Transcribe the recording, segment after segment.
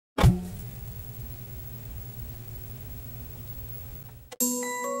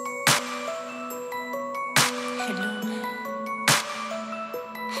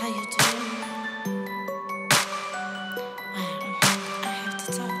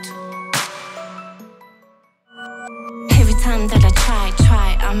time that I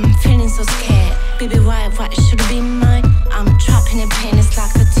try, I'm feeling so scared. Baby, why should it be mine? I'm trapping in pain, it's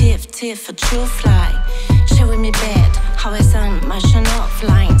like a tiff, a true fly. Showing me bad, how I sound, marching off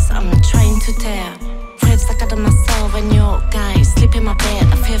lines. I'm trying to tear waves like out of myself when your guy sleep in my bed.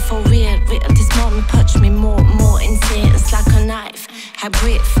 I feel for weird, this moment touch me more insane. It's like a knife, I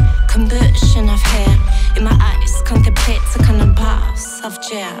breathe, combustion of hair in my eyes, contemplate the kind of bars of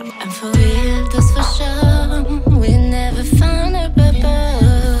jail. And for real, that's for sure, we never found a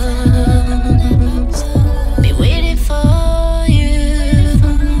purpose. Be waiting for you,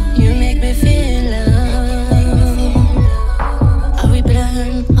 you make me feel love. Are we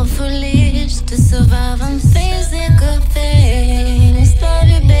blind or foolish to survive on physical things? Love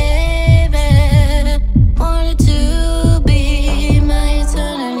you, baby, wanted to be my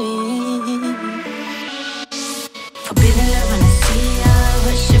eternity. Forbidden love when I see ya,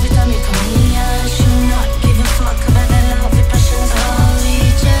 wish every time you come here. Should not give a fuck about that love, your passion's all we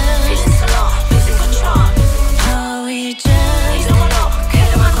just feeling so low, losing control. All we just don't know,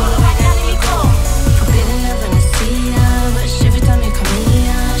 care my call right now, let me go. Forbidden love when I see ya, wish every time you come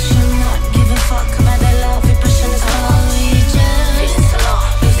here. Should not give a fuck about that love, your passion's all we just feeling so low,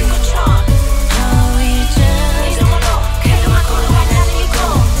 losing control. All we just don't know, care my call right now, let me go.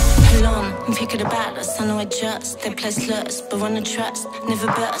 Alone, I'm thinking about us, I know I just they placeless, but wanna trust, never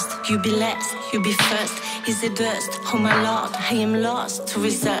burst. You be last, you be first. Is it dust? Oh my lord, I am lost to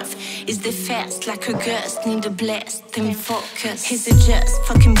reserve. Is the fast like a gust? Need a blast, then focus. Is it just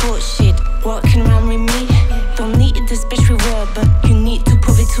fucking bullshit? Walking around with me. Don't need this bitch reward, but you need to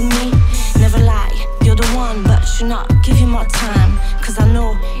prove it to me. Never lie, you're the one, but should not give you more time. Cause I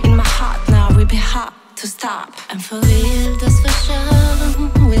know in my heart now it will be hard to stop. And for real, that's for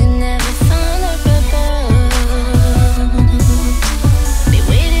sure, we never found a purpose. Be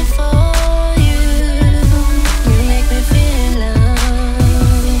waiting for you, you make me feel love.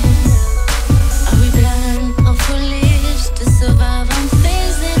 Are we blind or foolish to survive on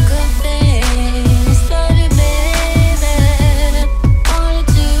physical things? Love you, baby, wanted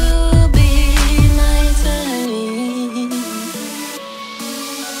to be my eternity.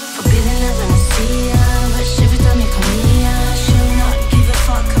 Forbidden love when I see ya, wish every time you come here. Should not give a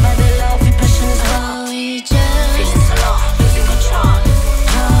fuck about the love, your passion is all we just feeling so low, losing control.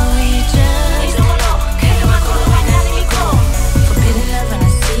 All we just don't know, care my call right now, let me go. Forbidden love when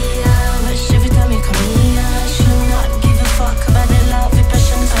I see ya, wish every time you come here. Should not give a fuck about the love, your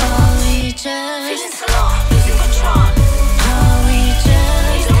passion is all we just feeling so low, losing control. All we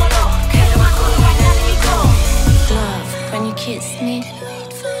just don't know, care my call right now, let me go. Love when you kiss me.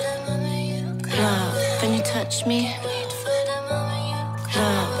 Love when you touch me.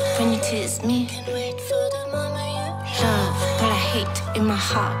 Love when you tease me. Love, but I hate in my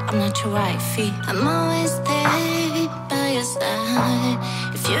heart, I'm not your wifey. I'm always there by your side.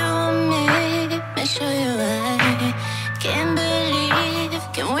 If you want me, make sure you're right. Can't believe,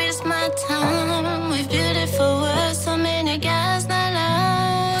 can't waste my time with beautiful words, so many guys not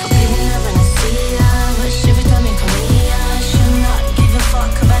lie. Forbidden love when I see ya, wish every time you come here. Should not give a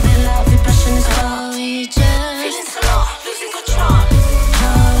fuck about the love, your passion is all we just feeling so low, losing control.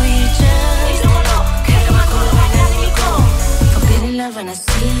 All we just don't know, care my call right now, let me go. Forbidden love when I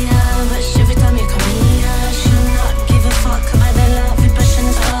see ya, wish every time you come here. Should not give a fuck about the love, your passion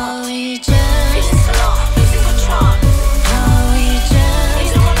is all we just